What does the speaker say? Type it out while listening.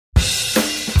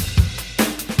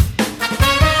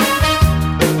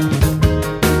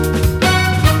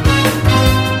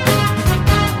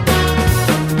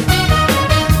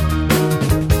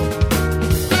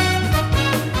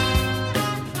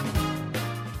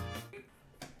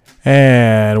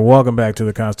And welcome back to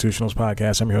the Constitutionals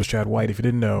Podcast. I'm your host, Chad White. If you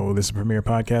didn't know, this is a premier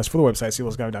podcast for the website,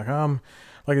 CLSguy.com.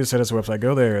 Like I said, that's the website.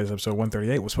 Go there. It's episode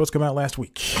 138. It was supposed to come out last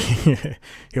week.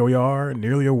 Here we are,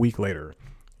 nearly a week later.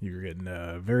 You're getting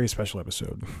a very special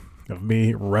episode of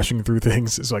me rushing through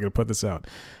things so I can put this out.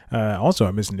 Also,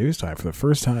 I missed news time for the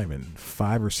first time in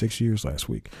 5 or 6 years last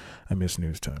week. I missed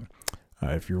news time.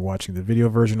 If you're watching the video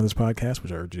version of this podcast,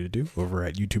 which I urge you to do, over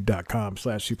at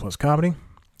youtube.com/C+comedy,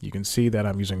 you can see that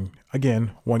I'm using,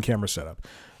 again, one camera setup.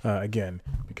 Again,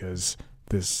 because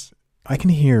this, I can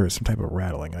hear some type of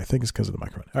rattling. I think it's because of the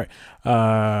microphone. All right.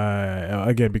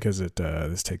 Again, because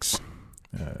this takes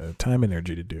time and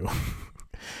energy to do.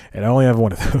 And I only have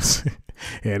one of those.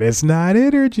 And it's not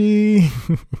energy.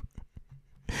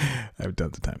 I've done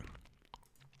the time.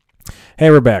 Hey,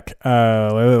 we're back.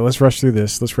 Let's rush through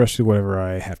this. Let's rush through whatever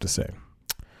I have to say.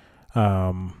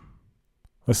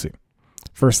 Let's see.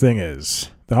 First thing is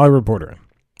The Hollywood Reporter.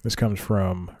 This comes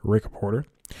from Rick Porter.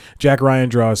 Jack Ryan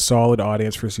draws solid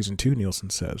audience for season 2, Nielsen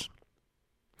says.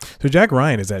 So Jack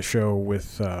Ryan is that show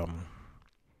with, oh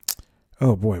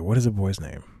boy, what is the boy's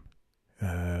name?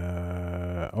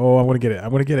 I'm going to get it.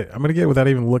 I'm going to get it without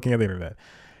even looking at the internet.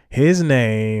 His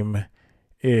name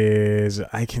is,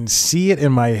 I can see it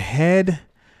in my head.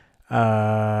 Okay,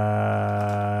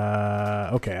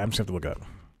 I'm just going to have to look up.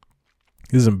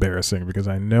 This is embarrassing because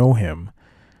I know him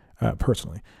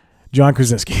personally. John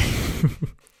Krasinski.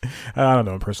 I don't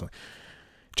know him personally.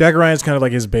 Jack Ryan's kind of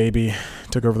like his baby.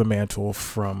 Took over the mantle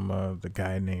from the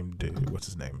guy named, what's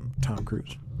his name? Tom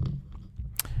Cruise.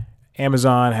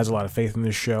 Amazon has a lot of faith in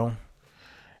this show,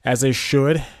 as they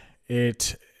should.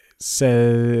 It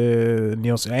says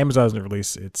Nielsen. Amazon doesn't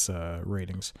release its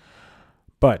ratings,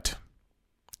 but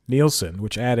Nielsen,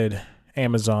 which added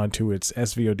Amazon to its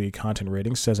SVOD content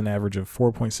ratings, says an average of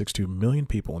 4.62 million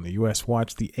people in the U.S.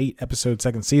 watched the 8-episode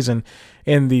second season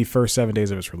in the first 7 days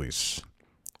of its release,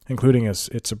 including its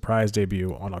surprise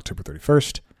debut on October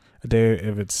 31st, a day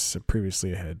of its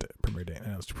previously ahead premiere date.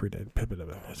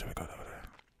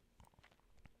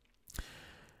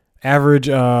 Average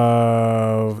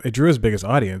of, it drew its biggest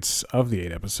audience of the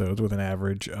 8 episodes with an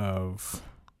average of,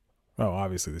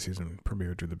 obviously the season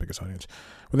premiere drew the biggest audience,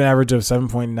 with an average of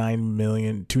 7.9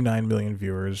 million to 9 million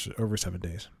viewers over 7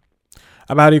 days.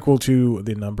 About equal to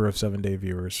the number of 7-day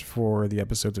viewers for the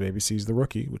episodes of ABC's The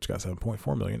Rookie, which got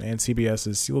 7.4 million, and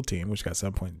CBS's SEAL Team, which got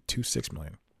 7.26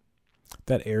 million.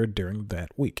 That aired during that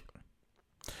week.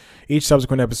 Each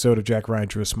subsequent episode of Jack Ryan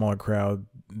drew a smaller crowd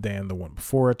than the one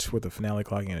before it, with the finale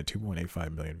clocking in at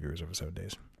 2.85 million viewers over 7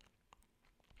 days.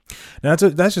 Now,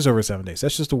 that's just over 7 days.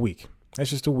 That's just a week. That's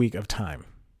just a week of time.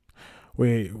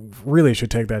 We really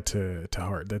should take that to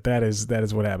heart, that is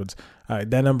what happens.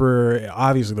 That number,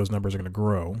 obviously those numbers are going to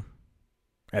grow.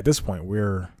 At this point,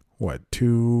 we're,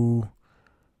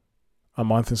 a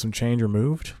month and some change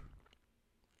removed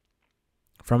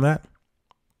from that?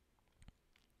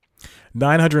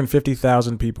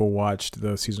 950,000 people watched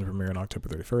the season premiere on October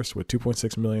 31st, with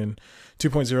 2.06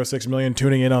 million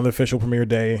tuning in on the official premiere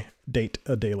date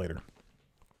a day later.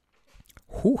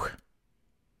 Whew.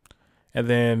 And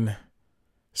then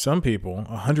some people,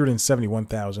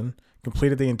 171,000,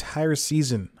 completed the entire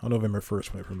season on November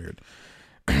 1st when it premiered.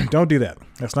 Don't do that.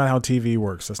 That's not how TV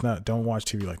works. Don't watch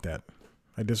TV like that.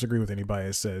 I disagree with anybody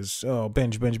that says,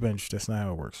 binge. That's not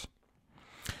how it works.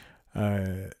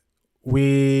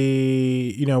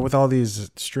 With all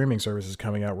these streaming services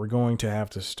coming out, we're going to have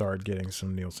to start getting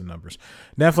some Nielsen numbers.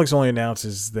 Netflix only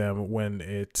announces them when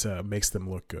it makes them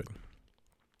look good.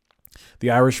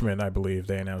 The Irishman, I believe,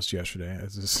 they announced yesterday,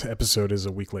 as this episode is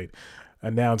a week late,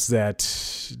 announced that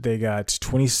they got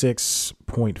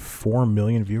 26.4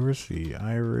 million viewers. The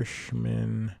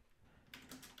Irishman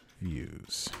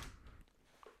views.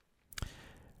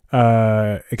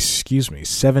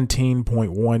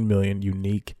 17.1 million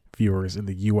unique viewers in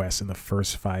the U.S. in the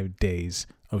first 5 days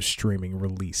of streaming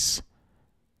release.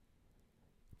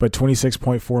 But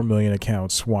 26.4 million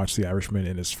accounts watched The Irishman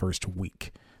in its first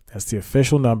week. That's the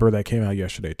official number that came out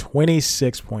yesterday.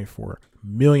 26.4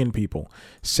 million people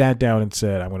sat down and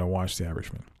said, I'm going to watch The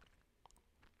Irishman.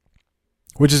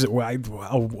 Which is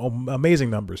amazing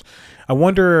numbers. I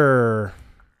wonder,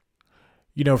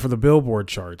 for the Billboard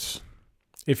charts,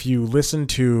 if you listen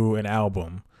to an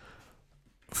album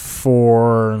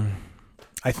for,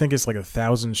 I think it's like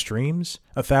 1,000 streams,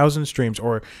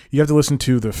 or you have to listen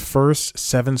to the first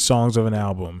 7 songs of an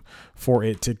album for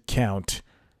it to count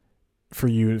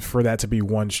for that to be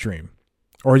one stream,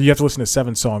 or you have to listen to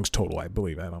 7 songs total, I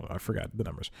believe. I forgot the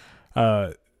numbers.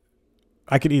 I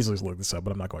could easily look this up,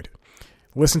 but I'm not going to.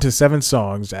 Listen to 7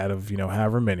 songs out of,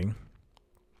 however many,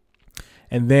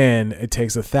 And then it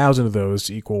takes 1,000 of those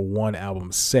to equal one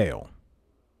album sale.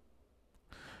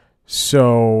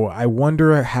 So I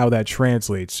wonder how that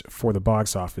translates for the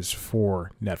box office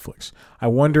for Netflix. I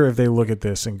wonder if they look at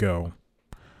this and go,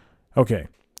 okay,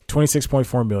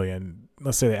 26.4 million.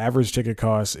 Let's say the average ticket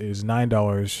cost is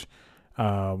 $9,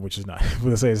 which is not,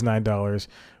 let's say it's $9.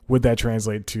 Would that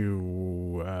translate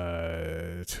to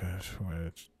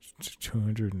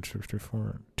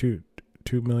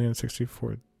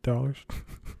 $264,000?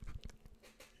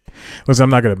 Listen, I'm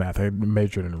not good at math. I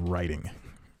majored in writing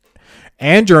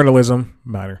and journalism.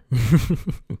 Minor.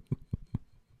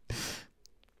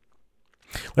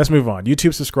 Let's move on.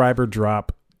 YouTube subscriber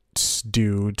drop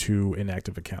due to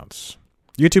inactive accounts.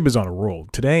 YouTube is on a roll.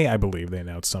 Today, I believe they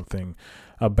announced something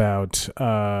about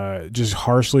just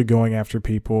harshly going after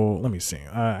people. Let me see.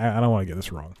 I don't want to get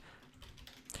this wrong.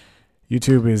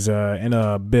 YouTube is in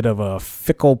a bit of a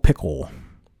fickle pickle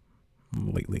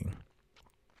lately.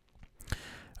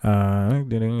 Go to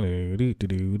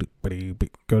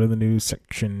the news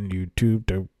section.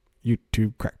 YouTube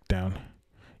crackdown.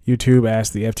 YouTube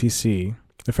asked the FTC,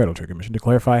 the Federal Trade Commission, to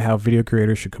clarify how video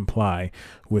creators should comply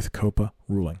with COPPA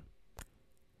ruling.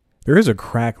 There is a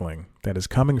crackling that is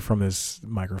coming from this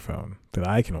microphone that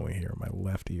I can only hear in my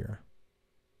left ear.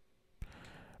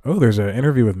 Oh, there's an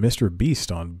interview with Mr.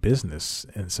 Beast on Business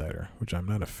Insider, which I'm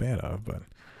not a fan of, but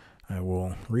I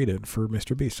will read it for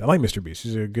Mr. Beast. I like Mr. Beast.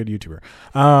 He's a good YouTuber.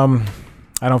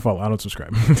 I don't follow. I don't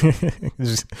subscribe. It's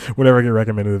just whatever I get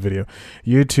recommended the video.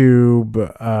 YouTube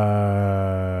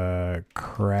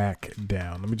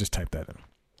crackdown. Let me just type that in.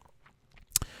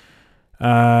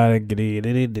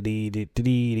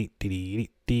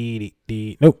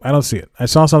 Nope, I don't see it. I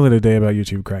saw something today about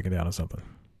YouTube cracking down on something.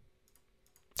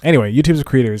 Anyway, YouTube's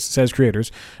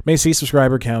creators may see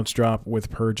subscriber counts drop with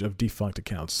purge of defunct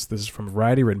accounts. This is from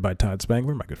Variety, written by Todd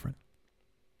Spangler, my good friend.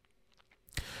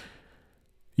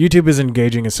 YouTube is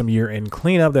engaging in some year-end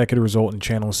cleanup that could result in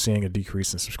channels seeing a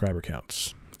decrease in subscriber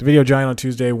counts. The video giant on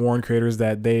Tuesday warned creators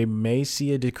that they may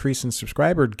see a decrease in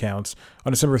subscriber counts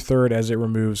on December 3rd as it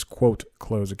removes, quote,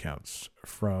 close accounts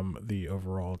from the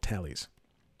overall tallies.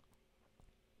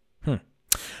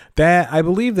 That, I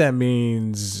believe that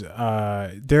means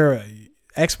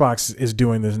Xbox is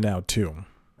doing this now too.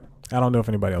 I don't know if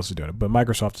anybody else is doing it, but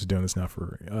Microsoft is doing this now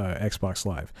for Xbox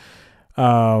Live.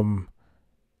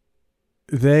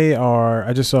 They are,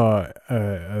 I just saw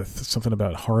something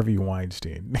about Harvey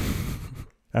Weinstein.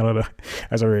 I don't know.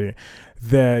 As I read it,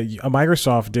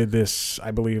 Microsoft did this,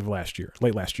 I believe,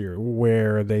 late last year,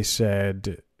 where they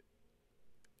said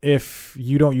if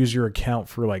you don't use your account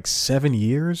for like 7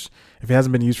 years, if it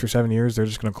hasn't been used for 7 years, they're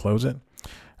just going to close it,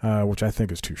 which I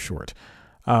think is too short.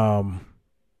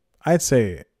 I'd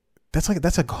say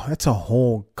that's a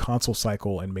whole console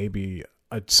cycle and maybe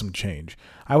some change.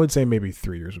 I would say maybe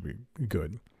 3 years would be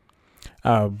good.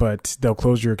 But they'll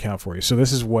close your account for you. So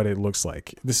this is what it looks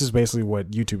like. This is basically what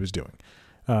YouTube is doing.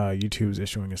 YouTube is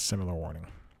issuing a similar warning.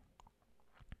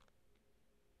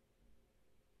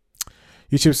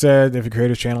 YouTube said if the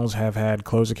creators' channels have had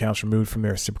closed accounts removed from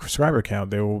their subscriber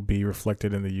count, they will be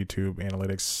reflected in the YouTube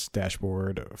analytics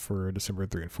dashboard for December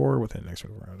 3 and 4 within the next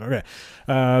 24 hours. Okay.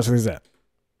 So there's that.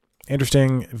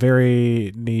 Interesting.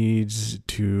 Very needs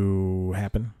to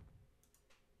happen.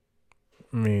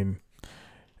 I mean,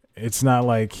 it's not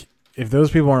like if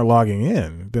those people aren't logging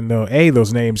in, then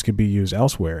those names could be used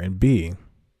elsewhere, and B,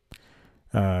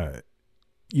 we're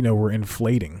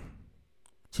inflating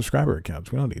subscriber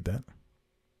accounts. We don't need that.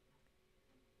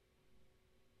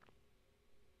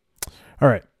 All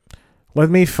right, let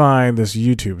me find this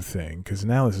YouTube thing because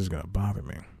now this is going to bother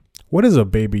me. What is a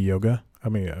baby yoga? I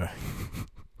mean,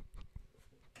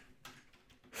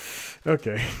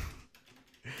 okay.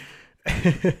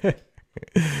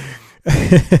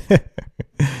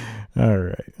 All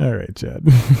right, Chad.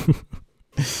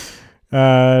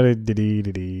 All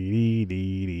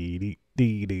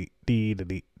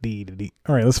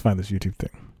right, let's find this YouTube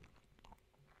thing.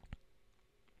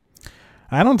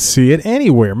 I don't see it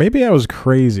anywhere. Maybe I was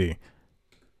crazy.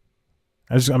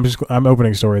 I'm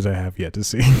opening stories I have yet to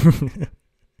see.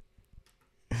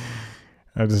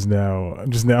 I'm just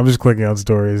clicking on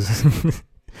stories.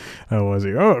 I was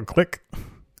like, oh, click.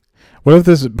 What if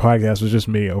this podcast was just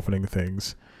me opening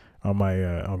things on my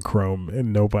on Chrome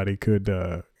and nobody could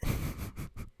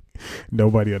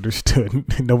nobody understood.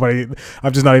 I'm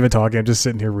just not even talking. I'm just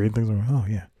sitting here reading things. Like, oh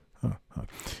yeah.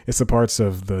 It's the parts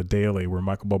of the Daily where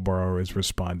Michael Barbaro is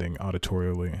responding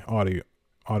orally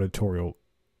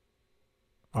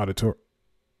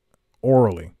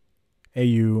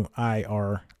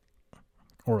AUIR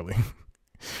orally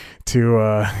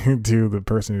to the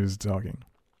person who's talking.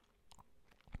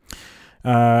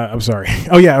 I'm sorry.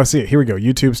 Oh, yeah, I see it. Here we go.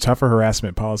 YouTube's tougher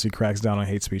harassment policy cracks down on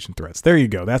hate speech and threats. There you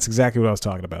go. That's exactly what I was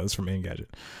talking about. This is from Engadget.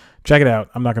 Check it out.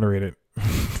 I'm not going to read it.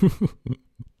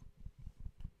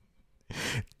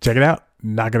 Check it out.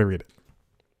 Not going to read it.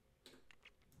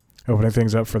 Opening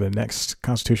things up for the next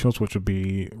Constitutionals, which will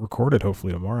be recorded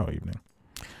hopefully tomorrow evening.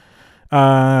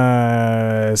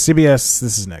 CBS,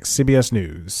 this is next. CBS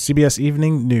News. CBS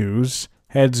Evening News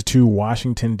heads to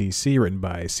Washington, D.C., written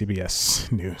by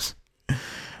CBS News.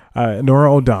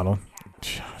 Norah O'Donnell.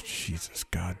 Jesus,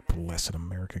 God bless it,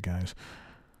 America, guys.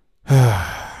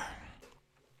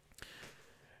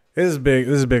 This is big.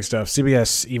 This is big stuff.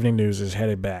 CBS Evening News is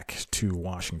headed back to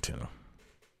Washington,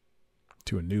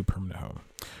 to a new permanent home.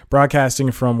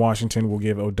 Broadcasting from Washington will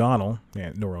give O'Donnell,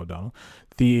 Norah O'Donnell,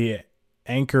 the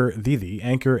anchor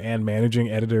and managing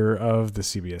editor of the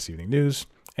CBS Evening News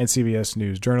and CBS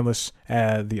News journalists,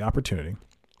 the opportunity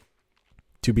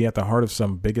to be at the heart of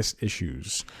some biggest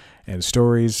issues and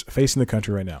stories facing the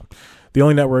country right now. The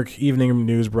only network evening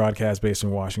news broadcast based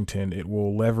in Washington, it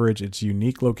will leverage its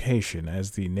unique location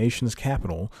as the nation's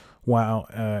capital, while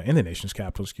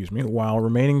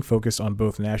remaining focused on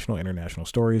both national and international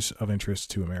stories of interest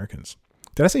to Americans.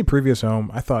 Did I say previous home?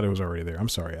 I thought it was already there. I'm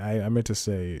sorry. I meant to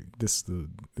say this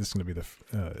is going to be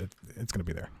it's going to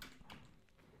be there.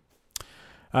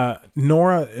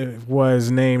 Norah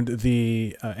was named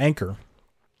the anchor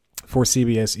for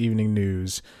CBS Evening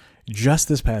News just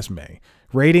this past May.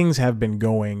 Ratings have been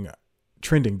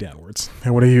trending downwards.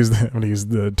 I want to use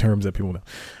the terms that people know.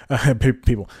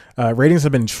 Ratings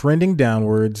have been trending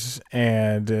downwards,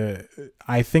 and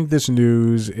I think this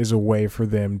news is a way for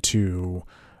them to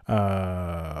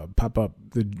pump up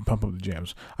the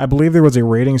jams. I believe there was a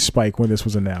rating spike when this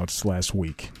was announced last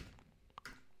week.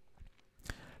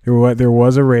 There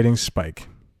was a rating spike,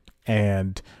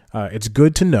 and it's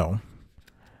good to know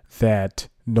that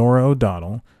Norah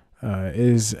O'Donnell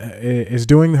is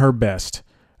doing her best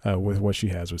with what she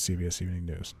has with CBS Evening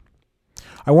News.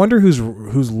 I wonder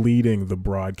who's leading the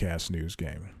broadcast news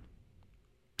game,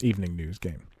 evening news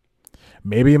game.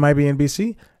 Maybe it might be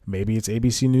NBC. Maybe it's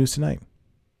ABC News Tonight.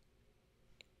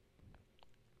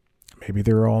 Maybe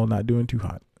they're all not doing too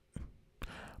hot.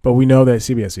 But we know that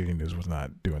CBS Evening News was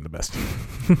not doing the best.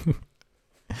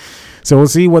 So we'll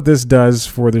see what this does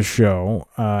for the show,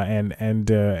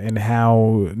 and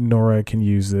how Norah can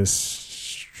use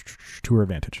this to her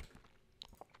advantage.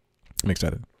 I'm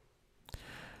excited.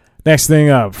 Next thing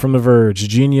up from The Verge: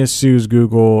 Genius sues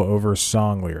Google over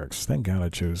song lyrics. Thank God I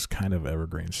chose kind of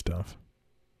evergreen stuff.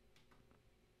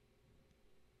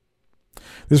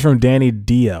 This is from Danny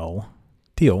Deal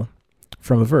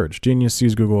from The Verge. Genius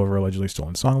sues Google over allegedly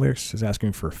stolen song lyrics. Is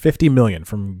asking for $50 million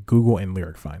from Google and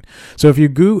LyricFind. So if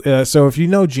you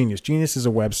know Genius is a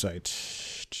website.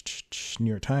 New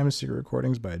York Times, Secret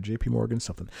Recordings by J.P. Morgan,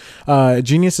 something.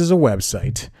 Genius is a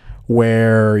website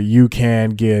where you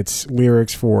can get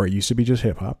lyrics for, it used to be just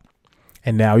hip hop,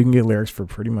 and now you can get lyrics for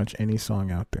pretty much any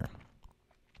song out there.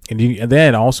 And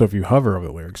then also, if you hover over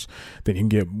the lyrics, then you can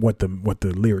get what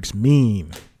the lyrics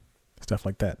mean, stuff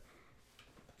like that.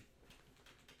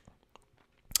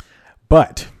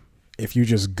 But if you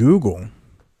just Google,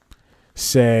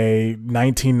 say,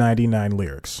 1999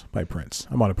 lyrics by Prince.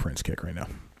 I'm on a Prince kick right now.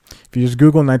 If you just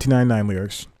Google 1999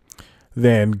 lyrics,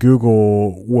 then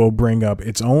Google will bring up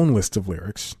its own list of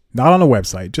lyrics, not on a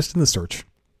website, just in the search.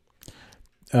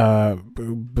 From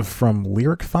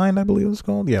LyricFind, I believe it's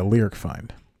called. Yeah,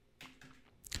 LyricFind.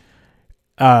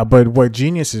 But what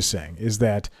Genius is saying is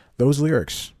that those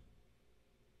lyrics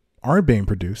aren't being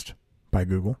produced by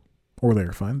Google or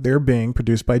LyricFind. They're being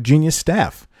produced by Genius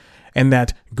staff. And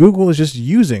that Google is just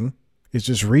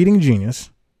reading Genius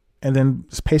and then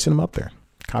just pasting them up there.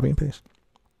 Copy and paste.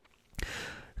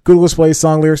 Google displays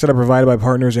song lyrics that are provided by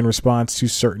partners in response to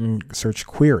certain search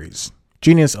queries.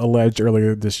 Genius alleged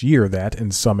earlier this year that,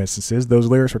 in some instances, those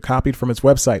lyrics were copied from its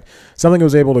website, something it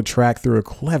was able to track through a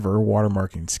clever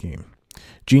watermarking scheme.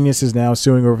 Genius is now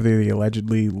suing over the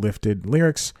allegedly lifted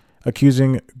lyrics,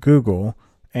 accusing Google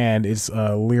and its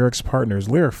lyrics partners,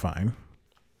 LyricFind,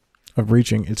 of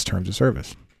breaching its terms of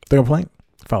service. The complaint,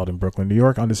 filed in Brooklyn, New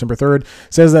York on December 3rd,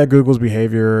 says that Google's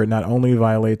behavior not only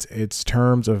violates its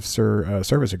terms of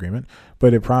service agreement,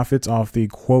 but it profits off the,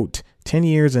 quote, 10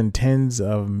 years and tens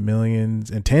of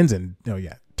millions of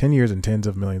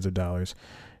dollars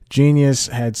Genius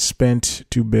had spent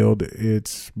to build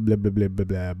its blah, blah, blah, blah,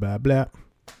 blah, blah, blah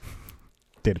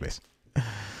database.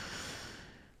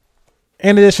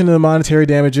 In addition to the monetary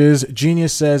damages,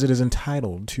 Genius says it is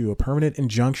entitled to a permanent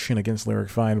injunction against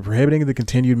LyricFind prohibiting the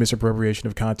continued misappropriation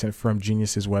of content from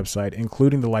Genius's website,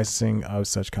 including the licensing of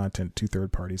such content to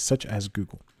third parties such as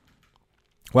Google.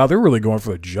 Wow, they're really going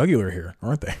for the jugular here,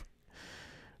 aren't they?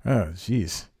 Oh,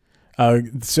 jeez.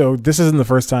 So this isn't the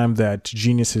first time that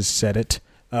Genius has said it,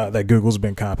 that Google's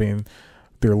been copying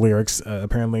their lyrics.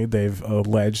 Apparently, they've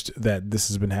alleged that this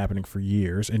has been happening for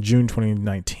years. In June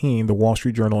 2019, the Wall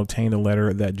Street Journal obtained a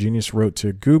letter that Genius wrote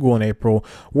to Google in April,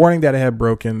 warning that it had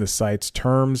broken the site's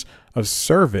terms of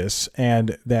service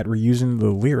and that reusing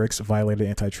the lyrics violated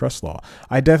antitrust law.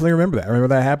 I definitely remember that. I remember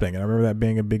that happening, and I remember that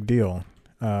being a big deal.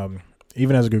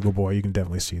 Even as a Google boy, you can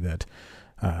definitely see that.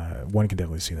 One can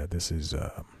definitely see that this is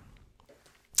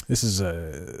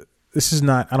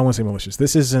not. I don't want to say malicious.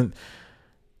 This isn't.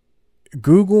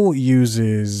 Google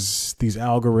uses these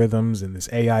algorithms and this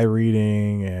AI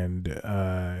reading and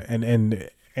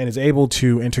is able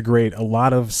to integrate a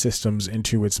lot of systems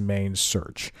into its main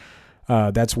search.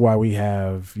 That's why we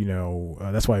have,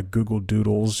 that's why Google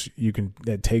Doodles,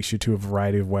 that takes you to a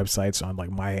variety of websites on like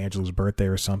Maya Angelou's birthday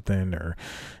or something, or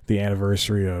the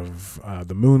anniversary of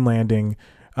the moon landing.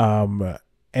 And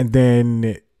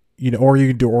then, or you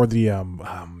can do, or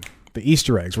the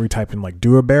Easter eggs where you type in like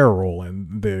do a barrel roll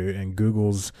and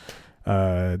Google's,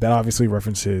 that obviously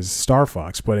references Star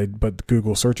Fox, but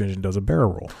Google search engine does a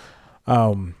barrel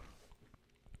roll.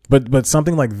 But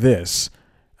something like this,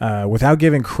 without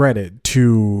giving credit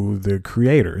to the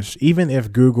creators, even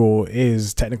if Google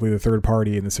is technically the third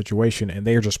party in the situation and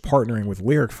they are just partnering with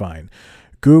LyricFind,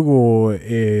 Google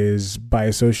is by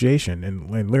association, and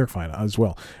LyricFind as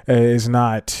well, is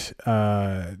not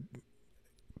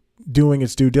doing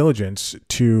its due diligence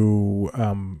to,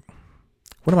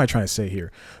 what am I trying to say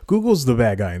here? Google's the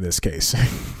bad guy in this case.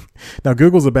 Now,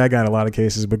 Google's the bad guy in a lot of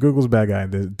cases, but Google's the bad guy,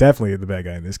 definitely the bad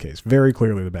guy in this case. Very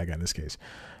clearly the bad guy in this case.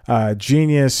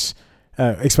 Genius,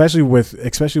 especially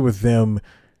with them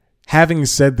having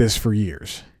said this for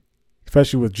years,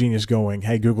 especially with Genius going,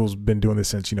 hey, Google's been doing this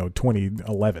since,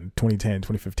 2011, 2010,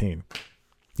 2015.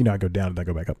 I go down and I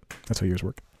go back up. That's how years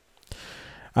work.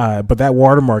 But that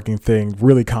watermarking thing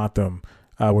really caught them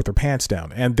with their pants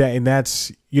down. And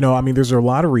that's, there's a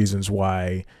lot of reasons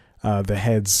why the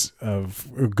heads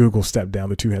of Google stepped down,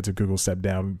 the two heads of Google stepped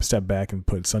back and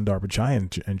put Sundar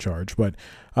Pichai in charge. But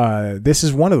this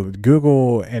is one of them.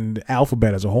 Google and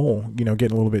Alphabet as a whole, getting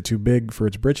a little bit too big for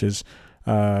its britches,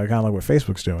 kind of like what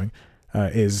Facebook's doing,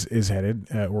 is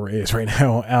headed, or is right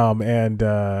now. And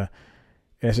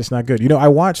it's just not good. I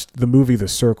watched the movie The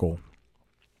Circle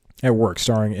at work,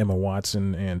 starring Emma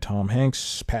Watson and Tom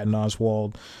Hanks, Patton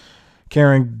Oswalt,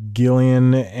 Karen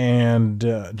Gillan, and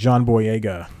John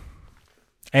Boyega.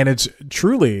 And it's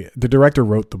truly, the director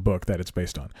wrote the book that it's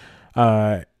based on.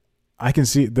 I can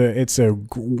see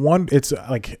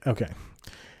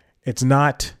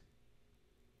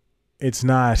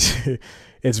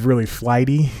it's really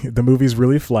flighty. The movie's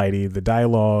really flighty. The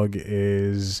dialogue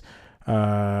is,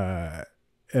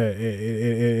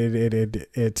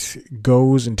 it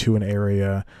goes into an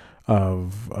area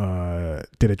of,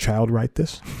 did a child write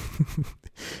this?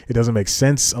 It doesn't make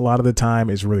sense a lot of the time.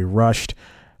 It's really rushed.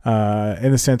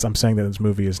 In a sense, I'm saying that this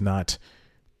movie is not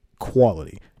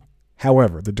quality.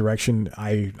 However, the direction,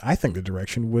 I think the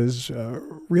direction was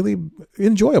really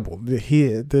enjoyable.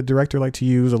 The director liked to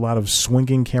use a lot of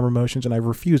swinging camera motions, and I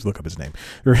refused to look up his name.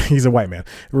 He's a white man.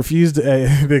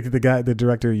 The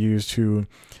director used swing.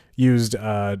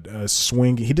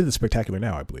 He did The Spectacular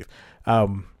Now, I believe.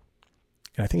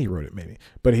 And I think he wrote it maybe,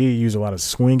 but he used a lot of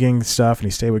swinging stuff, and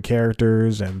he stayed with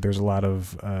characters, and there's a lot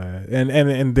of,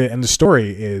 and the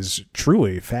story is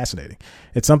truly fascinating.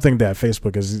 It's something that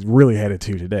Facebook is really headed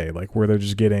to today, like where they're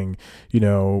just getting,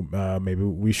 maybe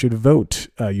we should vote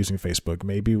using Facebook.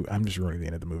 Maybe I'm just ruining the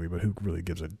end of the movie, but who really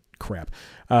gives a crap?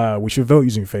 We should vote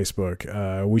using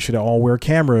Facebook. We should all wear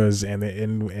cameras,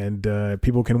 and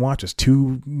people can watch us.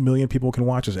 2 million people can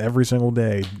watch us every single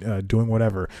day, doing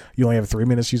whatever. You only have 3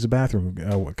 minutes to use the bathroom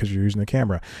because you're using the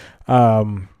camera,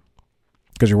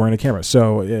 because you're wearing a camera.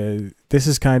 So this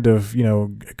is kind of,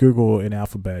 Google and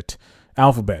Alphabet.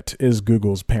 Alphabet is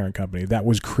Google's parent company that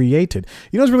was created.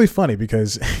 It's really funny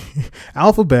because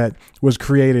Alphabet was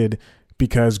created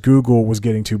because Google was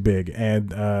getting too big.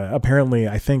 And apparently,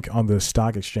 I think on the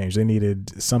stock exchange, they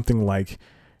needed something like,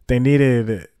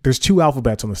 there's 2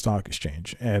 alphabets on the stock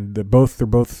exchange, and they're both the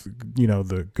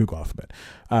Google alphabet.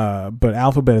 But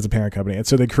Alphabet is a parent company. And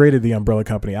so they created the umbrella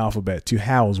company Alphabet to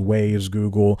house Waze,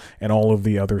 Google, and all of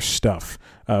the other stuff,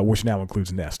 which now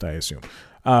includes Nest, I assume.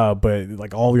 But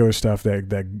like all the other stuff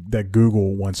that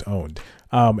Google once owned.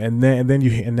 And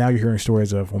now you're hearing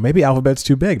stories of, well, maybe Alphabet's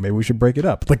too big. Maybe we should break it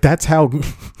up. Like that's how,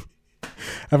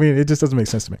 it just doesn't make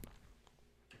sense to me.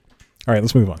 All right,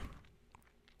 let's move on,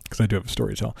 because I do have a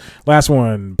story to tell. Last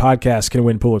one, podcasts can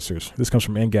win Pulitzers. This comes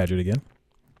from Engadget again.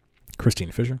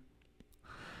 Christine Fisher.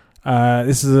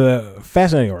 This is a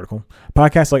fascinating article.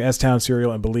 Podcasts like S-Town,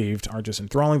 Serial, and Believed aren't just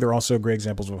enthralling, they're also great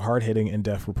examples of hard-hitting,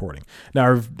 in-depth reporting.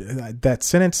 Now, that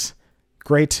sentence,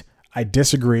 great. I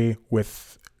disagree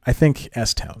with, I think,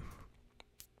 S-Town.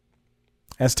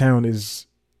 S-Town is,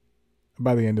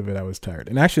 by the end of it, I was tired.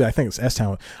 And actually, I think it's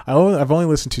S-Town. I've only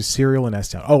listened to Serial and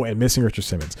S-Town. Oh, and Missing Richard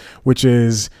Simmons, which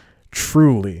is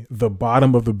truly the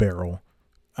bottom of the barrel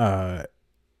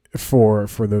for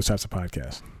those types of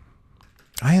podcasts.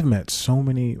 I have met so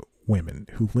many women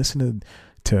who listen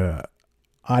to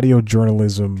audio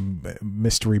journalism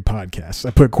mystery podcasts.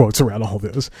 I put quotes around all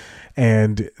those,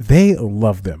 and they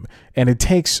love them. And it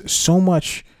takes so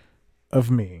much of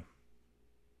me.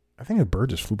 I think a bird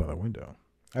just flew by the window.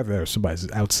 I think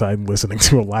somebody's outside listening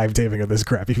to a live taping of this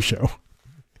crappy show.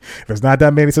 There's not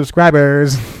that many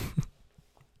subscribers.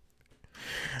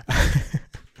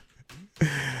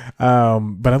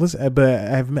 But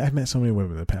I've met so many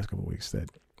women in the past couple of weeks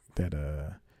that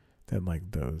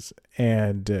like those,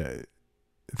 and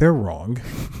they're wrong.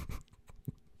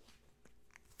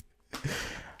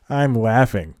 I'm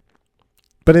laughing,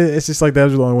 but it's just like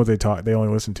those are the only ones they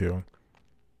only listen to.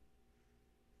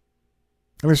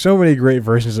 And there's so many great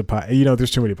versions of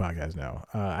there's too many podcasts now.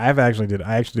 I actually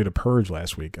did a purge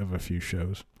last week of a few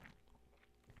shows.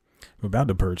 I'm about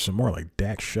to purge some more, like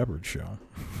Dax Shepard's show.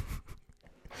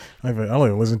 I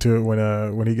only listen to it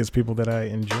when he gets people that I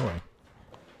enjoy.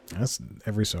 That's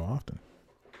every so often.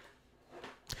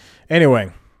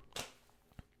 Anyway,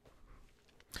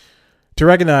 to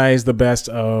recognize the best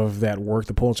of that work,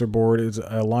 the Pulitzer Board is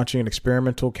launching an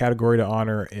experimental category to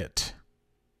honor it.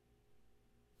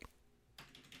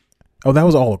 Oh, that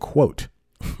was all a quote.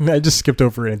 I just skipped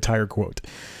over an entire quote.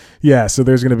 Yeah, so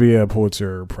there's going to be a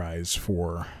Pulitzer Prize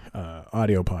for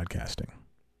audio podcasting.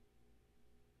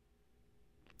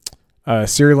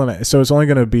 Serial, so it's only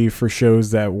going to be for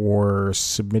shows that were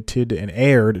submitted and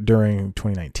aired during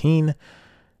 2019.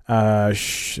 I'm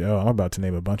about to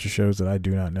name a bunch of shows that I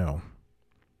do not know.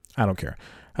 I don't care.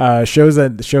 Shows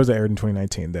that aired in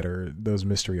 2019 that are those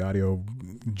mystery audio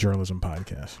journalism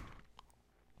podcasts.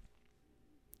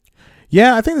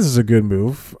 Yeah, I think this is a good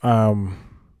move. Yeah,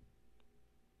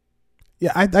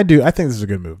 I do. I think this is a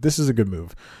good move. This is a good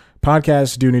move.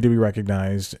 Podcasts do need to be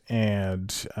recognized,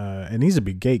 and it needs to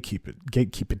be gatekeep it.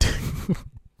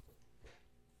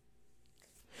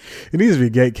 It needs to be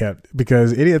gatekept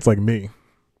because idiots like me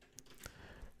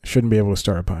shouldn't be able to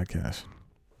start a podcast.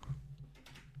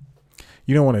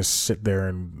 You don't want to sit there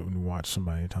and watch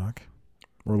somebody talk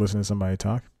or listen to somebody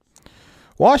talk.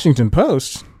 Washington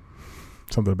Post,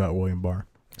 something about William Barr,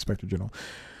 Inspector General.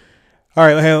 All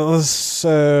right, let's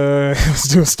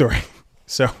do a story.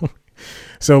 So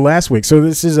last week, so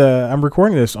this is I'm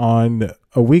recording this on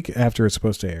a week after it's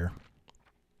supposed to air.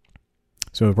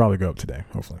 So it'll probably go up today,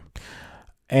 hopefully.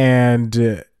 And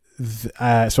so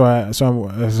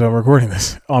I'm recording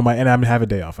this on and I'm gonna have a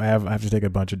day off. I have to take a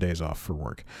bunch of days off for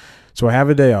work. So I have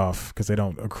a day off because they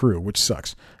don't accrue, which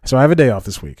sucks. So I have a day off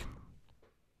this week.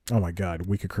 Oh my God,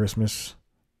 week of Christmas.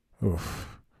 Oof.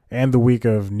 And the week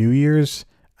of New Year's.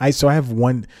 I have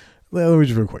one. Let me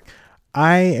just real quick.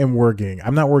 I am working.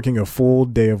 I'm not working a full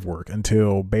day of work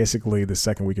until basically the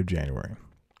second week of January.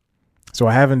 So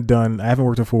I haven't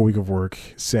worked a full week of work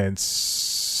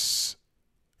since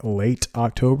late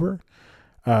October.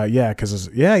 Late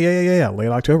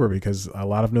October, because a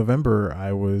lot of November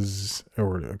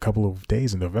or a couple of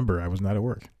days in November I was not at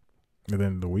work. And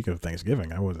then the week of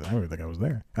Thanksgiving, I don't even think I was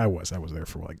there. I was there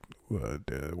for like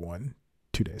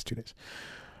 2 days.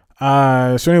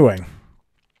 So anyway.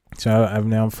 So I'm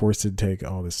now forced to take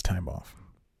all this time off.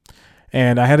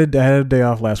 And I had a day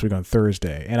off last week on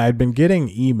Thursday, and I'd been getting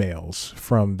emails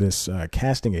from this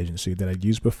casting agency that I'd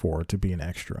used before to be an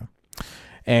extra.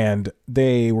 And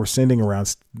they were sending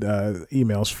around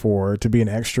emails to be an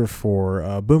extra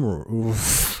for Boomerang.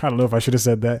 Oof, I don't know if I should have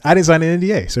said that. I didn't sign an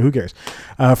NDA, so who cares?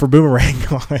 For Boomerang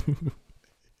on...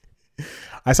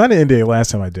 I signed an NDA last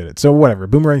time I did it. So whatever,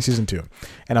 Boomerang season 2.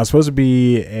 And I was supposed to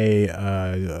be a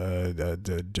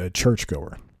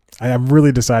churchgoer. I'm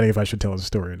really deciding if I should tell the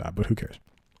story or not, but who cares?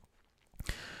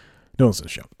 No one's in the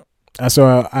show.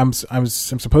 So I'm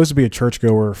supposed to be a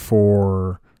churchgoer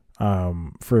for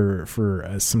some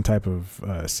type of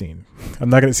scene.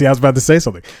 I'm not going to see, I was about to say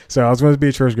something. So I was going to be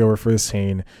a churchgoer for this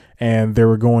scene, and there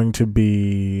were going to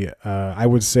be, I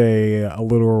would say a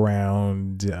little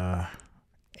around,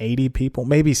 80 people,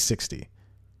 maybe 60.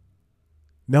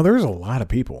 Now there's a lot of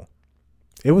people.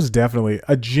 It was definitely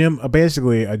a gym,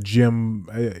 basically a gym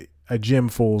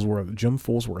full's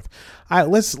worth.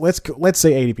 Let's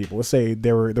say 80 people. Let's say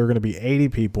there are going to be 80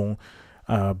 people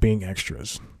being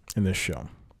extras in this show.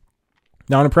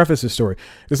 Now, I'm going to preface this story.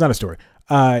 It's not a story.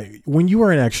 When you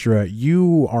are an extra,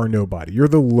 you are nobody. You're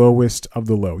the lowest of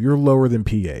the low. You're lower than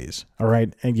PAs. All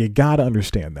right. And you got to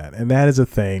understand that. And that is a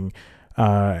thing.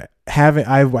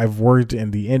 I've worked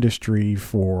in the industry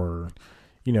for,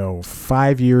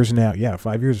 5 years now. Yeah.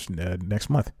 5 years next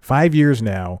month, 5 years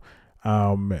now.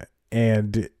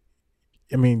 And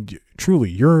I mean, truly,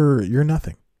 you're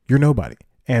nothing. You're nobody.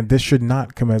 And this should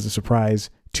not come as a surprise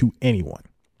to anyone.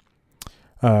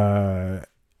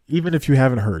 Even if you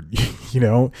haven't heard,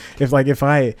 if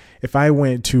I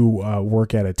went to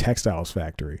work at a textiles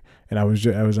factory and I was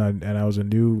a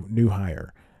new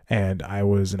hire and I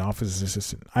was an office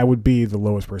assistant, I would be the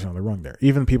lowest person on the rung there.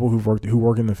 Even people who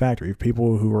work in the factory,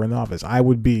 people who are in the office, I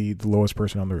would be the lowest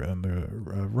person on the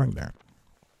rung there.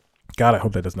 God, I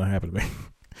hope that does not happen to me.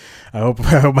 I hope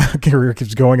my career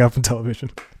keeps going up in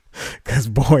television, because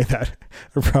boy, that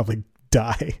would probably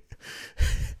die.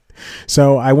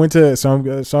 So I went to,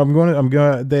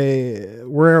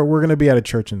 we're going to be at a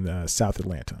church in South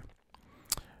Atlanta.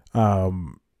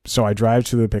 So I drive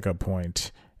to the pickup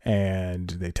point and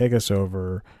they take us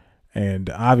over, and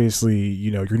obviously,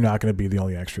 you're not going to be the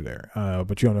only extra there.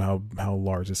 But you don't know how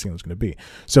large this thing is going to be.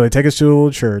 So they take us to a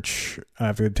little church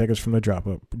after they take us from the drop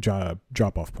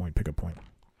off point, pickup point.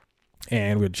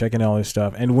 And we'd check in all this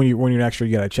stuff. And when you're an extra,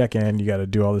 you got to check in, you got to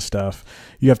do all this stuff.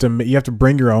 You have to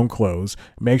bring your own clothes,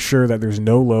 make sure that there's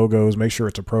no logos, make sure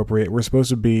it's appropriate. We're supposed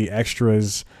to be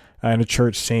extras in a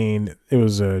church scene. It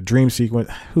was a dream sequence.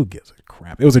 Who gives a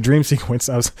crap? It was a dream sequence.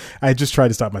 I just tried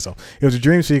to stop myself. It was a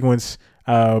dream sequence,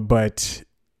 but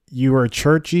you were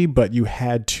churchy, but you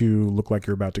had to look like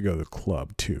you're about to go to the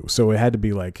club too. So it had to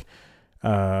be like,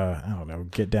 I don't know,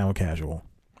 get down casual.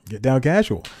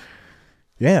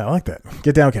 Yeah, I like that.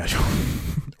 Get down casual.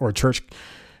 Or church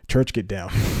get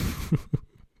down.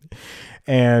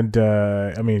 And,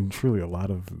 I mean, truly a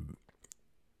lot of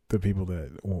the people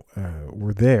that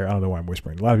were there, I don't know why I'm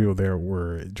whispering, a lot of people there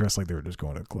were dressed like they were just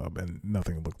going to the club, and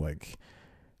nothing looked like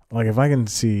if I can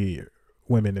see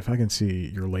women, if I can see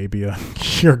your labia,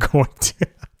 you are going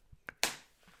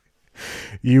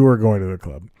to the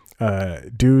club.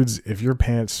 Dudes, if your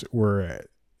pants were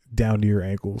down to your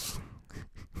ankles,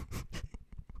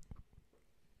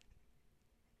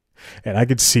 and I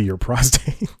could see your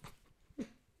prostate,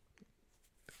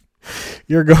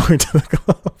 you're going to the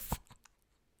club.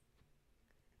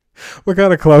 What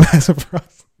kind of club has a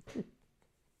prostate?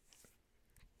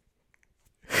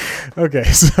 Okay,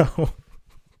 so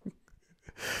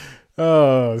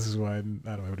this is why I don't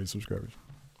have any subscribers.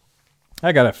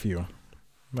 I got a few,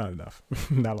 not enough,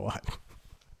 not a lot.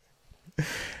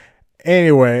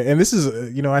 Anyway, and this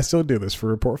is, I still do this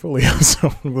for a portfolio,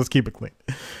 so let's keep it clean.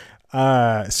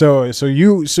 So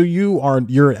you're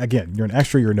an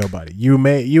extra, you're nobody.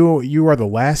 You are the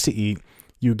last to eat.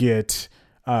 You get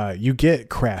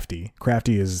crafty.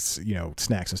 Crafty is,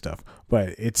 snacks and stuff,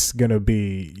 but it's going to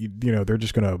be, they're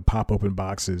just going to pop open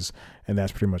boxes, and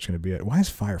that's pretty much going to be it. Why is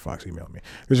Firefox emailing me?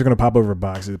 They're just going to pop open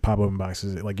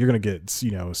boxes. Like, you're going to get,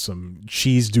 some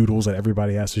cheese doodles that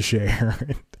everybody has to share.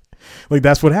 Like,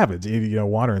 that's what happens,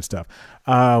 water and stuff.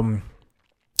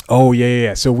 Oh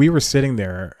yeah. So we were sitting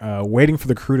there, waiting for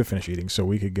the crew to finish eating so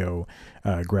we could go,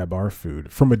 grab our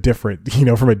food from a different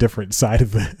side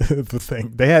of the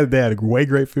thing. They had way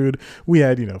great food. We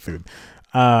had, food.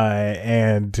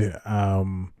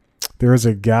 There was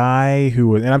a guy who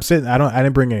was, and I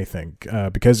didn't bring anything,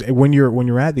 because when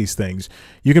you're at these things,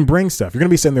 you can bring stuff. You're going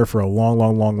to be sitting there for a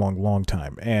long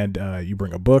time. And, you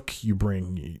bring a book, you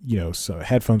bring, some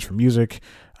headphones for music,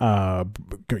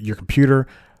 your computer.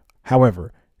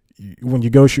 However, when you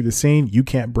go shoot a scene, you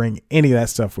can't bring any of that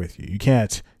stuff with you. You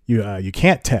can't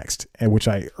text, and which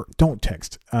I don't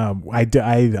text. I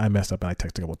messed up and I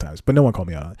texted a couple of times, but no one called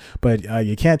me out on it. But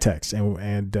you can't text,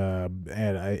 and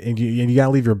you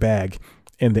gotta leave your bag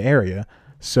in the area.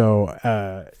 So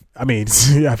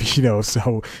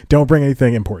so don't bring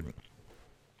anything important.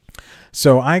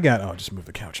 So I'll just move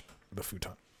the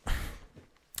futon.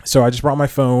 So I just brought my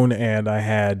phone,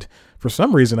 and for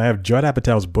some reason, I have Judd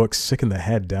Apatow's book Sick in the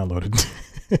Head downloaded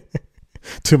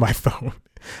to my phone.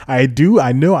 I know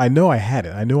I had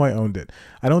it. I know I owned it.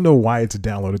 I don't know why it's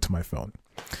downloaded to my phone.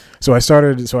 So I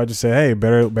just said, hey,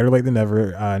 better late than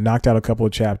never. Knocked out a couple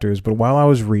of chapters. But while I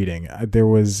was reading, there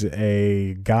was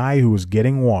a guy who was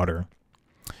getting water,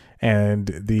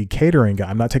 and the catering guy,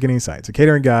 I'm not taking any sides, the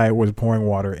catering guy was pouring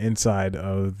water inside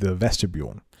of the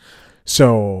vestibule.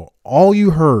 So all you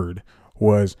heard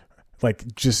was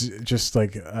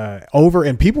over,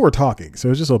 and people were talking. So it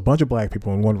was just a bunch of black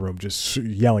people in one room just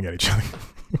yelling at each other.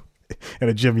 And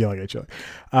a gym yelling at each other.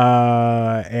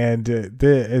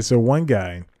 So one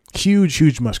guy,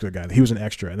 huge muscular guy. He was an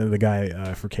extra, and then the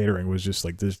guy for catering was just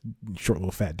like this short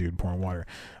little fat dude pouring water.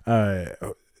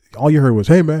 All you heard was,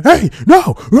 "Hey man, hey,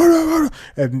 no,"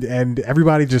 and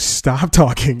everybody just stopped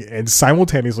talking and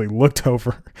simultaneously looked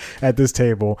over at this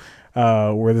table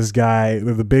where this guy,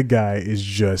 the big guy, is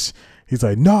just, he's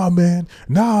like, nah man,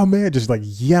 just like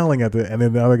yelling at and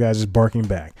then the other guy's just barking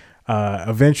back.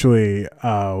 Eventually,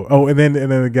 and then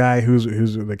the guy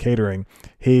who's the catering,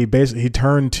 he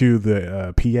turned to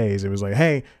the PAs. It was like,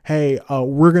 hey,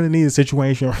 we're gonna need a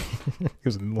situation.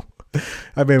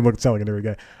 I made him sound like a nerd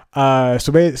guy.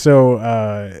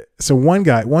 So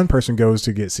one person goes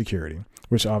to get security,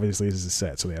 which obviously is a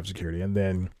set, so they have security, and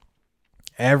then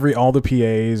all the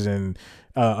PAs and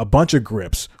a bunch of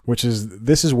grips,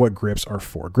 this is what grips are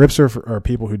for. Grips are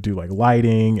people who do like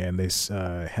lighting, and they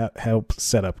help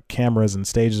set up cameras and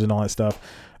stages and all that stuff.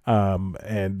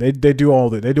 And they do all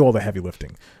the heavy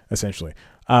lifting essentially.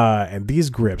 And these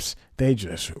grips, they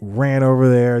just ran over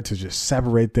there to just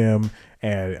separate them.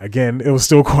 And again, it was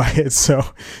still quiet. So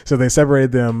they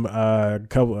separated them. I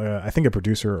think a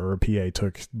producer or a PA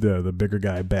took the bigger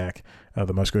guy back,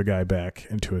 the muscular guy back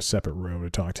into a separate room to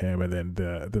talk to him. And then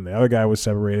the other guy was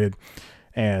separated.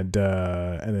 And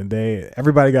then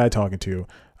everybody got talking to.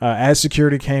 As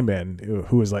security came in,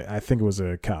 who was like, I think it was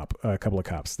a couple of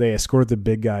cops, they escorted the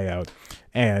big guy out,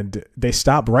 and they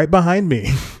stopped right behind me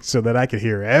so that I could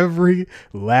hear every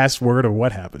last word of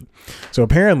what happened. So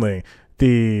apparently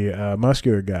the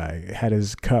muscular guy had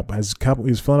his cup, he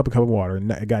was filling up a cup of water,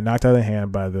 and it got knocked out of the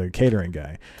hand by the catering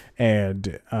guy.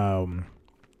 And the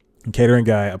catering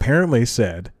guy apparently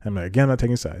said, I'm not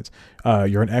taking sides,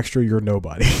 you're an extra, you're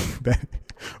nobody.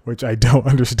 Which I don't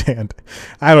understand.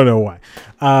 I don't know why.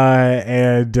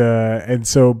 And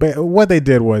so what they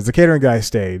did was the catering guy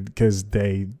stayed because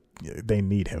they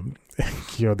need him.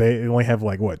 They only have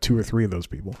like 2 or 3 of those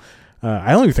people.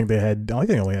 I think they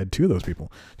only had 2 of those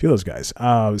people, 2 of those guys.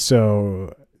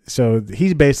 So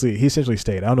he essentially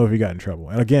stayed. I don't know if he got in trouble.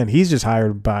 And again, he's just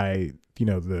hired by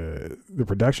the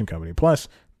production company. Plus,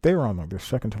 they were on like their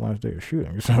second to last day of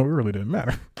shooting, so it really didn't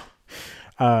matter.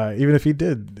 Even if he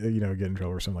did, get in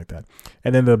trouble or something like that.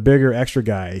 And then the bigger extra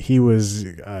guy, he was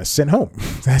sent home.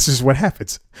 That's just what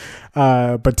happens.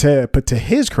 But to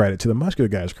his credit, to the muscular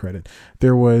guy's credit,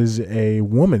 there was a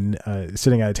woman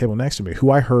sitting at a table next to me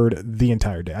who I heard the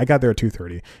entire day. I got there at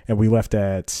 2:30, and we left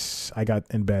I got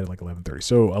in bed at like 11:30.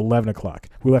 So 11 o'clock.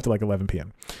 We left at like 11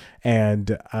 p.m.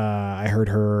 And I heard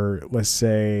her, let's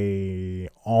say,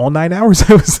 all 9 hours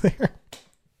I was there.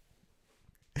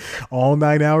 All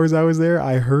 9 hours I was there,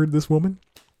 I heard this woman,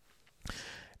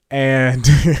 and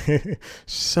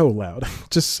so loud,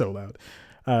 just so loud.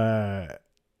 I'm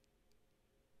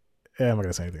not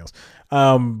gonna say anything else.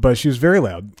 But she was very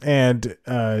loud, and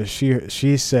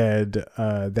she said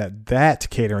that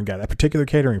catering guy, that particular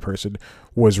catering person,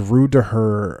 was rude to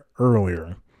her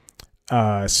earlier.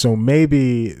 So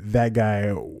maybe that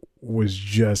guy was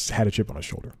just had a chip on his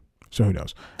shoulder. So who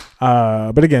knows?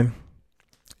 But again,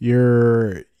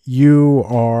 you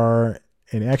are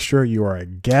an extra. You are a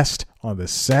guest on the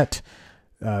set.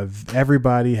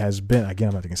 Everybody has been, again,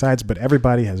 I'm not taking sides, but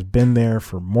everybody has been there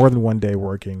for more than one day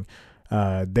working.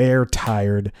 They're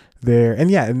tired.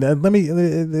 And let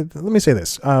me say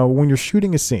this: when you're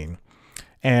shooting a scene,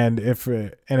 and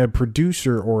a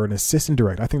producer or an assistant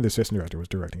director, I think the assistant director was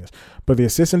directing this, but the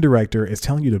assistant director is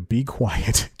telling you to be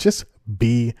quiet. Just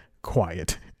be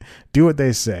quiet. Do what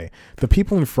they say. The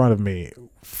people in front of me,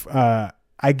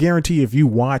 I guarantee if you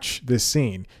watch this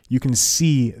scene, you can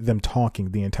see them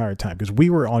talking the entire time, because we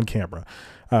were on camera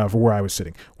for where I was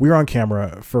sitting. We were on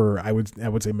camera for, I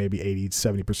would say maybe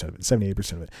 70% of it,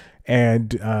 78% of it. And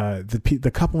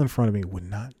the couple in front of me would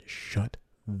not shut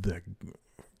the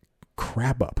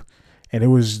crap up. And it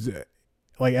was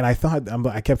like, and I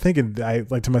kept thinking,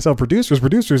 to myself,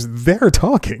 producers, they're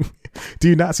talking. Do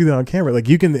you not see that on camera? Like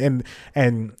you can,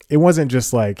 and it wasn't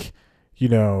just like,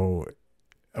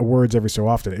 words every so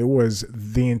often. It was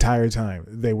the entire time.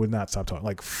 They would not stop talking,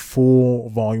 like full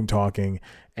volume talking,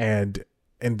 and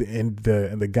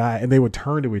the guy, and they would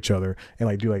turn to each other and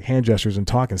like do like hand gestures and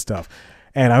talk and stuff.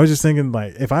 And I was just thinking,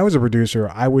 like, if I was a producer,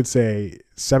 I would say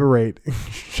separate,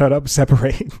 shut up,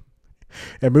 separate,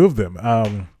 and move them.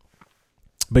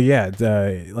 But yeah,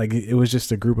 like it was just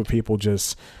a group of people,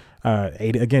 just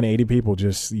 80 people,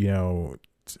 just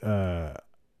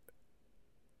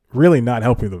really not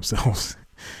helping themselves.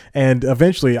 And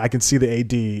eventually I can see the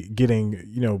AD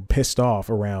getting, pissed off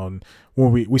around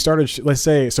when we started, let's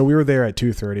say, so we were there at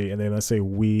 2:30, and then let's say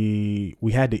we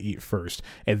had to eat first,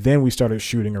 and then we started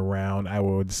shooting around, I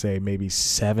would say maybe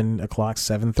 7 o'clock,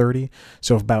 7:30.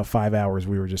 So about 5 hours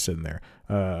we were just sitting there,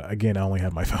 Again, I only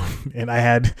had my phone, and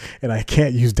I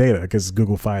can't use data because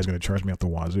Google Fi is going to charge me out the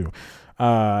wazoo.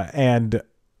 And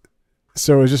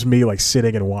so it was just me like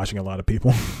sitting and watching a lot of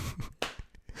people,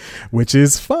 which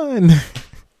is fun.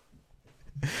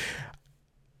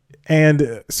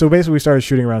 And so basically we started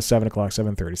shooting around 7 o'clock,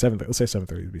 7:30, let's say 7:30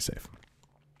 to be safe.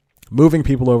 Moving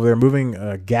people over there, moving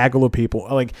a gaggle of people,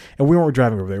 like, and we weren't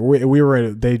driving over there. We were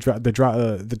in,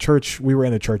 the church. We were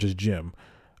in the church's gym,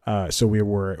 so we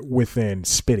were within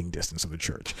spitting distance of the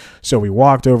church. So we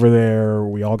walked over there.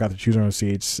 We all got to choose our own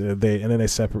seats.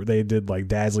 They did like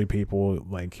dazzly people,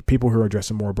 like people who are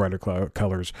dressed in more brighter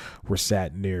colors were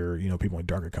sat near people in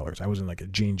darker colors. I was in like a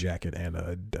jean jacket and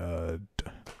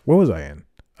what was I in?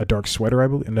 A dark sweater, I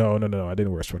believe. No, I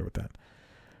didn't wear a sweater with that.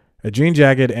 A jean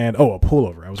jacket and a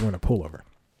pullover. I was wearing a pullover.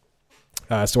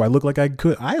 So I looked like I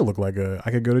could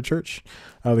go to church.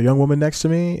 The young woman next to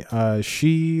me,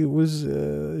 she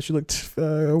looked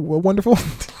wonderful.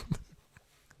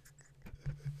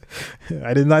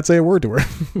 I did not say a word to her,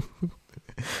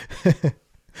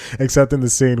 except in the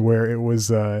scene where it was.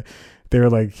 They were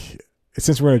like,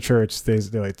 since we're in a church, they're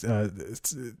like,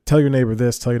 tell your neighbor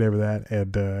this, tell your neighbor that,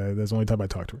 and that's the only time I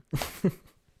talked to her.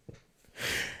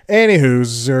 Anywho,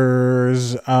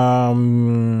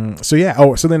 so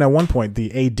yeah. So then at one point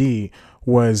the AD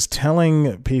was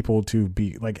telling people to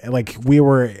be like we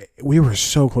were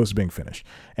so close to being finished,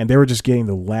 and they were just getting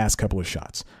the last couple of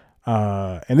shots.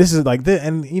 And this is like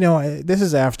this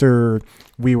is after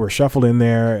we were shuffled in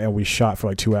there and we shot for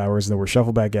like 2 hours, and then we're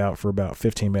shuffled back out for about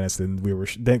 15 minutes. Then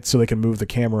so they can move the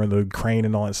camera and the crane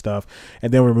and all that stuff,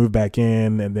 and then we moved back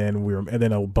in, and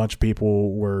then a bunch of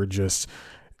people were just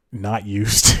not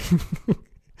used.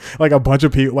 Like a bunch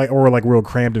of people or real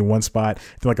crammed in one spot.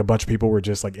 Then like a bunch of people were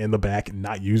just like in the back and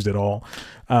not used at all.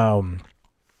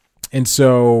 And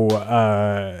so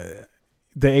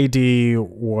the AD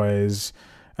was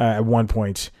at one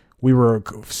point, we were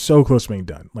so close to being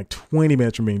done, like 20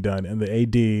 minutes from being done, and the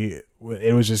AD, it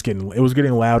was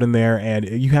getting loud in there, and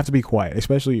you have to be quiet,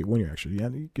 especially when you're extras,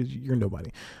 because you're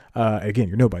nobody. Again,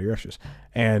 you're nobody, you're extras.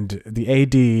 And the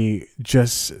AD it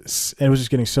was just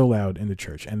getting so loud in the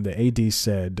church, and the AD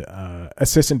said,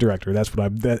 assistant director, that's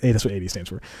what AD stands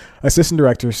for. Assistant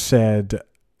director said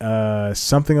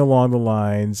something along the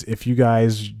lines, if you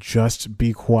guys just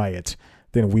be quiet,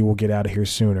 then we will get out of here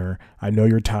sooner. I know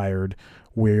you're tired.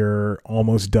 We're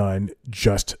almost done.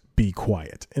 Just be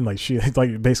quiet. And like she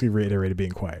like basically reiterated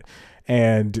being quiet.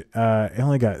 And it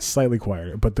only got slightly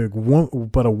quieter. But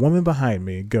a woman behind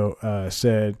me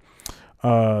said,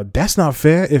 "That's not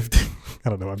fair." If I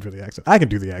don't know, I'm doing the accent. I can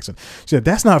do the accent. She said,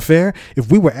 "That's not fair.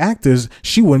 If we were actors,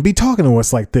 she wouldn't be talking to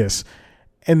us like this."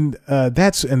 And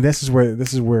this is where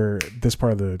this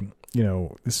part of the.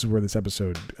 This is where this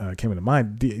episode came into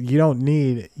mind.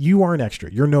 You are an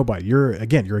extra. You're nobody. You're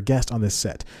a guest on this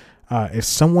set. If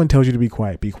someone tells you to be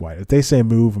quiet, be quiet. If they say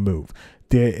move, move.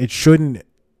 It shouldn't.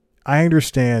 I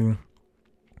understand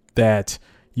that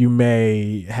you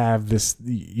may have this,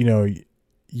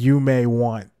 you may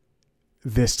want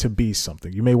this to be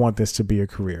something. You may want this to be a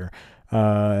career,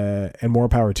 and more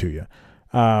power to you.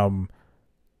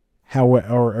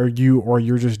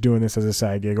 You're just doing this as a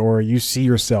side gig, or you see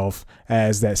yourself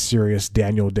as that serious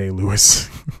Daniel Day-Lewis.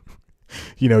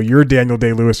 You're Daniel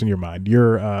Day-Lewis in your mind.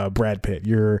 You're Brad Pitt.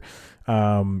 You're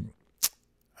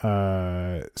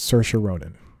Saoirse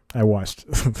Ronan. I watched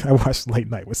Late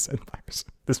Night with Seth Meyers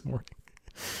this morning.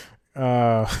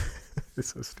 It's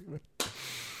so stupid.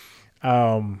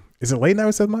 Is it Late Night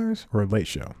with Seth Meyers or a Late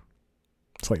Show?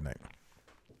 It's Late Night.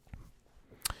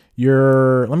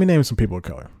 Let me name some people of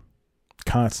color.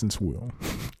 Constance Wu.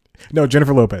 No,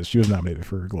 Jennifer Lopez. She was nominated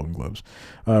for Golden Globes.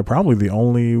 Probably the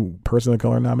only person of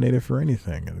color nominated for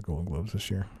anything in the Golden Globes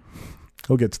this year.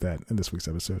 We'll get to that in this week's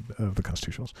episode of The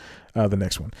Constitutionals. The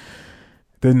next one.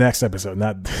 The next episode,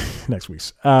 not next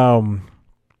week's. But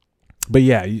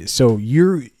yeah, so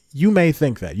you may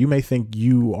think that. You may think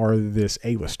you are this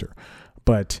A-lister,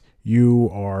 but you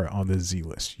are on the Z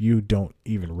list. You don't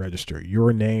even register.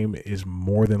 Your name is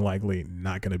more than likely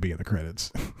not going to be in the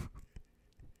credits.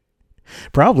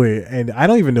 Probably, and I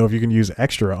don't even know if you can use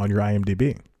extra on your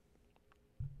IMDb.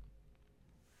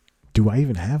 Do I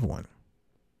even have one?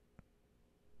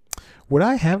 Would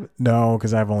I have? No,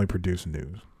 because I've only produced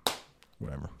news.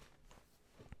 Whatever.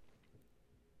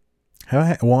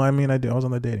 Well, I mean, I was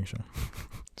on the dating show.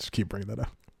 Just keep bringing that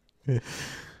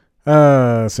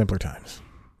up. Simpler times.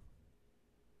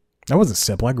 That wasn't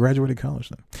simple. I graduated college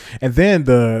then. And then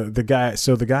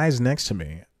the guys next to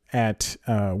me at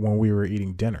when we were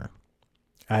eating dinner,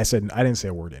 I didn't say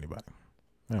a word to anybody.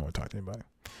 I don't want to talk to anybody.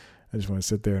 I just want to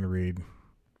sit there and read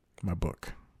my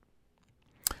book.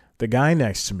 the guys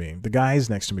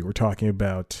next to me were talking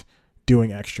about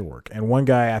doing extra work. And one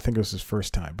guy, I think it was his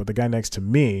first time, but the guy next to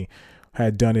me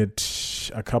had done it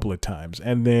a couple of times.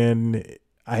 And then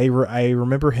I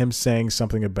remember him saying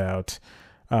something about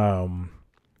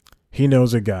he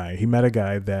met a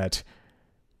guy that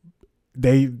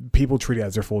people treat it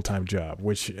as their full-time job,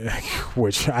 which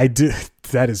I do.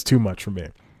 That is too much for me.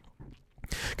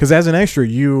 Because as an extra,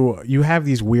 you have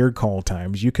these weird call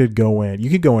times. You could go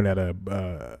in at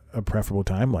a preferable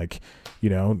time, like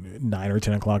 9 or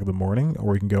 10 o'clock in the morning,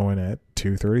 or you can go in at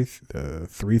 2:30,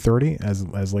 3:30,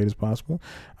 as late as possible.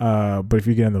 But if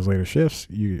you get in those later shifts,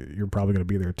 you're probably going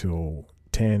to be there till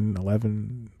 10,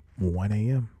 11, 1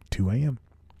 a.m., 2 a.m.,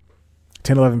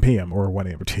 10, 11 p.m. or 1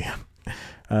 a.m. or 2 a.m.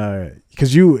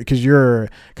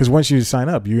 Because once you sign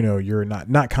up, you're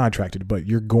not contracted, but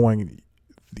you're going.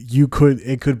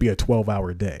 It could be a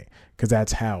 12-hour day, because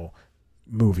that's how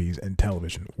movies and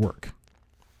television work.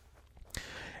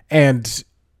 And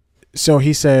so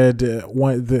he said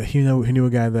he knew a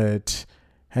guy that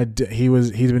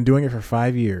he's been doing it for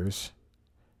 5 years,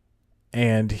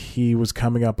 and he was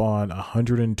coming up on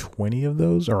 120 of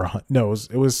those, or no,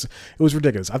 it was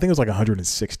ridiculous. I think it was like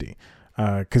 160.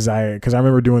 Because I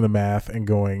remember doing the math and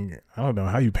going, I don't know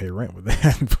how you pay rent with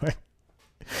that, but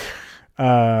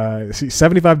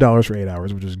 $75 for 8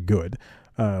 hours, which is good.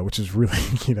 Which is really,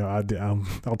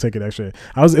 I'll take it extra. It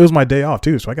was my day off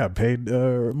too, so I got paid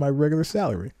my regular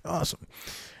salary. Awesome.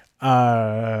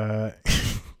 At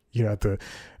the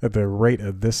rate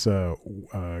of this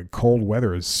cold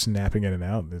weather is snapping in and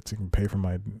out, it's going to pay for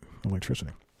my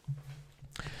electricity.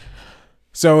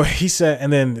 So he said,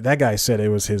 and then that guy said it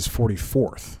was his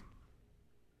 44th.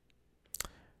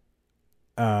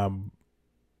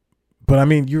 But I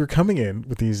mean, you're coming in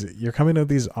with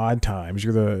these odd times.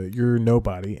 You're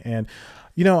nobody, and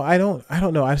I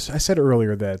don't know. I said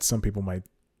earlier that some people might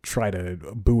try to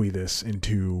buoy this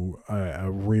into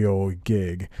a real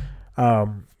gig.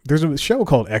 There's a show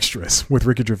called Extras with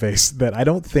Ricky Gervais that I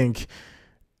don't think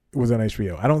was on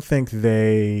HBO. I don't think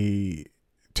they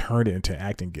turned it into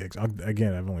acting gigs.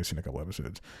 Again, I've only seen a couple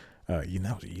episodes. That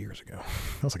was years ago.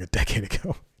 That was like a decade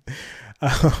ago.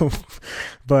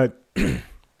 But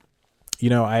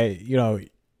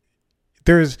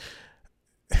there's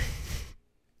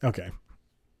okay.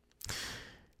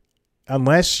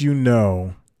 Unless you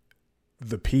know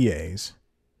the PAs,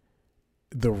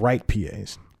 the right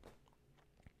PAs,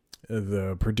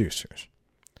 the producers,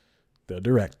 the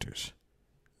directors,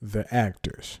 the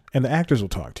actors, and the actors will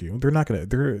talk to you.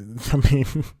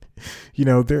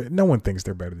 No one thinks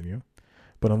they're better than you.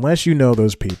 But unless you know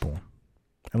those people,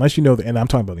 and I'm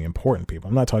talking about the important people.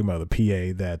 I'm not talking about the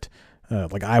PA that,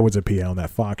 like I was a PA on that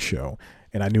Fox show,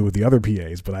 and I knew the other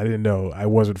PAs, but I didn't know, I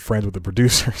wasn't friends with the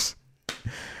producers.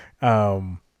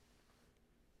 Then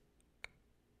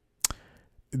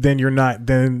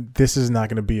this is not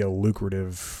going to be a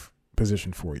lucrative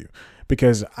position for you,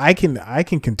 because I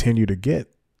can continue to get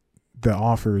the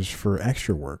offers for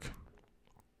extra work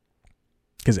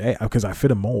because I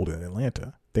fit a mold in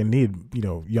Atlanta. They need,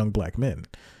 young black men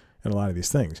and a lot of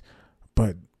these things,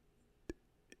 but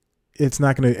it's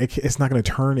not going to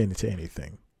turn into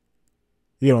anything.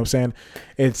 You know what I'm saying?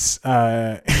 It's,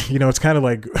 it's kind of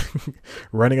like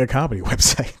running a comedy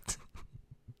website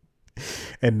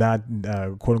and not,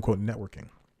 quote unquote, networking.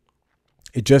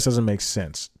 It just doesn't make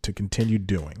sense to continue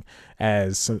doing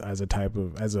as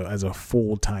a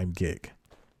full-time gig.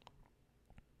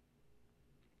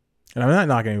 And I'm not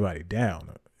knocking anybody down.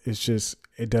 It's just,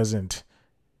 it doesn't,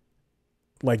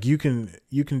 like, you can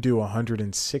do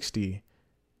 160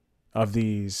 of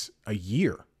those a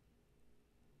year.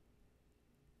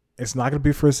 It's not going to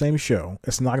be for the same show.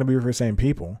 It's not going to be for the same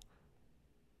people.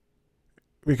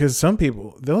 Because those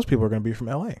people are going to be from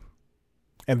LA.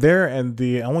 And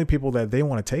the only people that they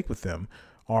want to take with them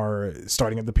are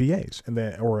starting at the PAs and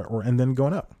then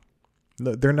going up.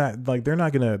 They're not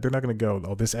gonna go,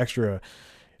 oh, this extra,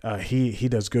 he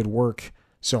does good work,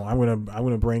 so I'm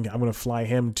gonna fly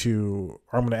him to,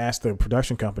 or I'm gonna ask the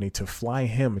production company to fly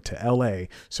him to LA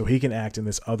so he can act in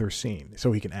this other scene,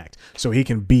 so he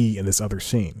can be in this other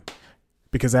scene,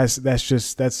 because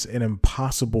that's an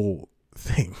impossible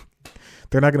thing.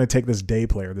 They're not going to take this day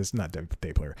player. They're not going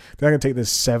to take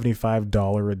this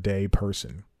 $75 a day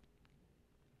person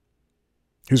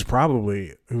who's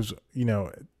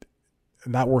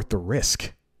not worth the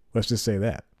risk. Let's just say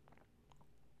that.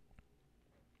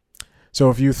 So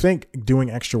if you think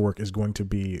doing extra work is going to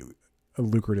be a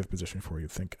lucrative position for you,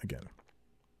 think again.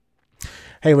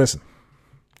 Hey, listen,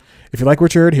 if you like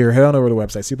what you heard here, head on over to the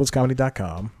website,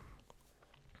 cplscomedy.com,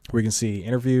 where you can see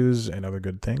interviews and other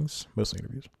good things, mostly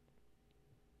interviews.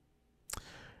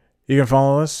 You can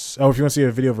follow us. Oh, if you want to see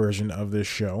a video version of this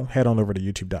show, head on over to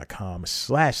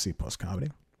youtube.com/C Plus Comedy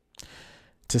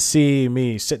to see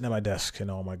me sitting at my desk in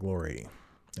all my glory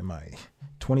in my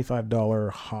 $25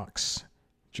 Hawks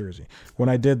jersey. When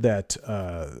I did that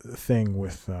thing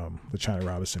with the China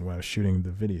Robinson when I was shooting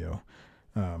the video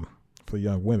for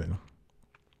young women,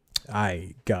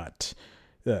 I got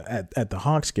at the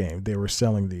Hawks game, they were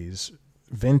selling these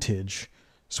vintage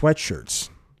sweatshirts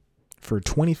for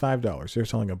 $25. They were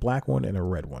selling a black one and a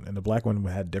red one, and the black one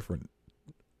had different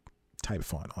type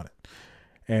font on it.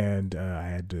 And I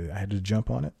had to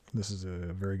jump on it. This is a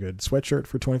very good sweatshirt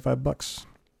for $25.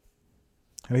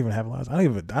 I don't even have a lot. I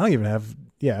don't even have.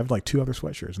 Yeah, I have like 2 other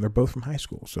sweatshirts, and they're both from high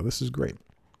school. So this is great.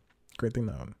 Great thing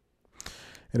to own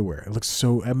and wear. It looks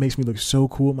so. It makes me look so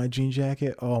cool in my jean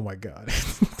jacket. Oh my god.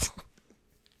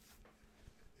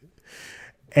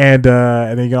 And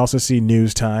then you can also see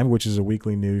News Time, which is a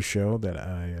weekly news show that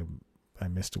I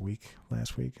missed a week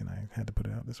last week, and I had to put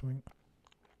it out this week.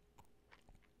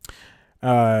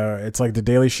 It's like The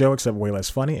Daily Show, except way less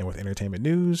funny and with entertainment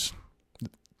news.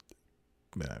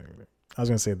 I was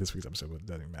going to say this week's episode, but it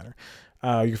doesn't matter.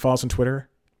 You can follow us on Twitter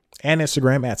and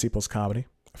Instagram at C Plus Comedy.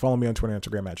 Follow me on Twitter and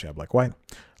Instagram at Chad Black White.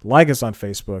 Like us on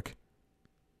Facebook.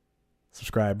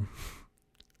 Subscribe.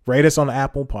 Rate us on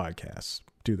Apple Podcasts.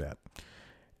 Do that.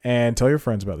 And tell your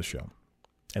friends about the show.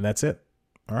 And that's it.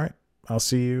 All right. I'll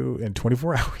see you in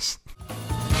 24 hours.